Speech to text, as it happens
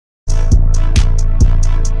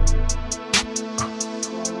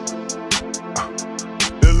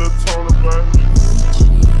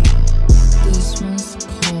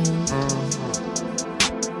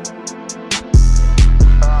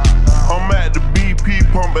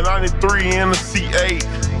pumping 93 in the C8.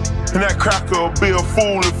 And that cracker will be a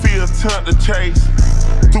fool if he attempt to chase.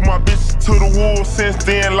 Threw my bitches to the wolves, since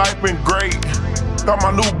then life been great. Got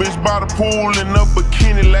my new bitch by the pool in a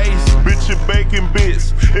bikini lace. Bitch, you baking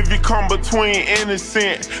bits. If you come between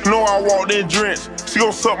innocent, know I walked in drenched. She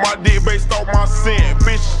gon' suck my dick based off my scent.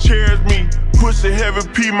 Bitch, cherish me. Pushing heavy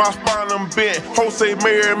P, my spine done bent. Ho say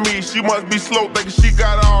marry me, she must be slow thinking she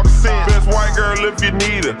got all the sense. Best white girl if you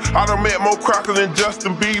need her. I done met more crackers than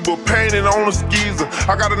Justin Bieber, painted on a skeezer.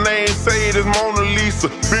 I got a name saved as Mona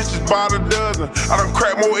Lisa, bitches by the dozen. I done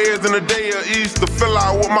cracked more eggs than the day of Easter. Fell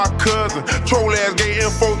out with my cousin, troll ass gave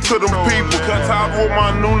info to them people. Cut out with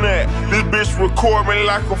my new nat. This bitch record me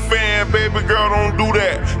like a fan, baby girl don't do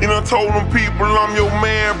that. You done told them people I'm your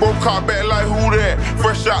man, bro caught back like who that?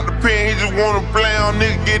 Fresh out the pen, he just wanna play on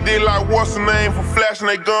nigga, get there like what's the name for flashing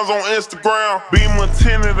they guns on Instagram. Beamer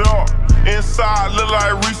tinted up, inside look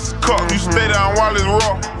like Reese's cup. You stay down while it's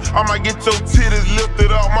rough, I might get your titties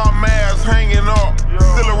lifted up, my mask hanging up.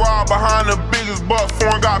 Still a ride behind the biggest buck,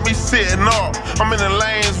 foreign got me sitting up. I'm in the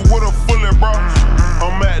lanes with a fully, bro.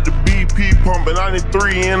 I'm at the BP pumping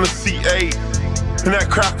 93 in the C8. And that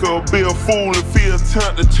cracker will be a fool if he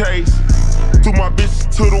attempt to chase. Threw my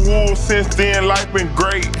bitches to the wolves, since then life been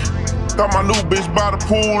great. Got my new bitch by the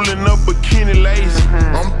pool in a bikini lace.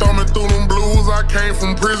 I'm thumbing through them blues, I came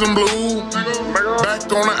from prison blue. Back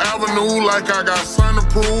on the avenue like I got something to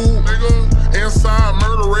prove. Inside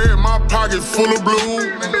murder red, my pocket full of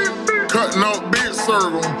blue. Cutting up big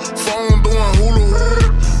circle, phone doing hula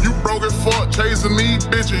hoop. You broke as fuck chasing me,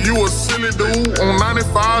 bitch, you a silly dude. On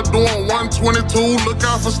 95 doing 122, look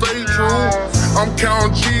out for stay true. I'm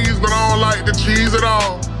counting cheese, but I don't like the cheese at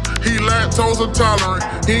all. He lactose intolerant,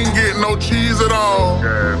 he ain't getting no cheese at all.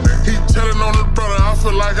 He telling on his brother, I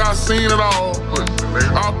feel like I seen it all.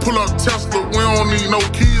 I pull up Tesla, we don't need no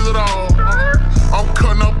keys at all. I'm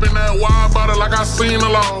cutting up in that wide body like I seen it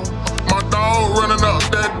all. My dog running up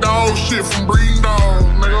that dog shit from breeding dogs,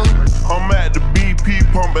 nigga. I'm at the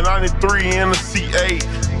BP pumping 93 in the C8.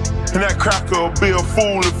 And that cracker will be a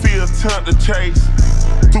fool if he attempt to chase.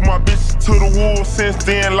 Threw my bitches to the wolves, since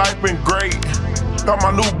then life been great. Got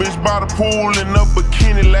my new bitch by the pool in a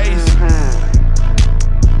bikini lace.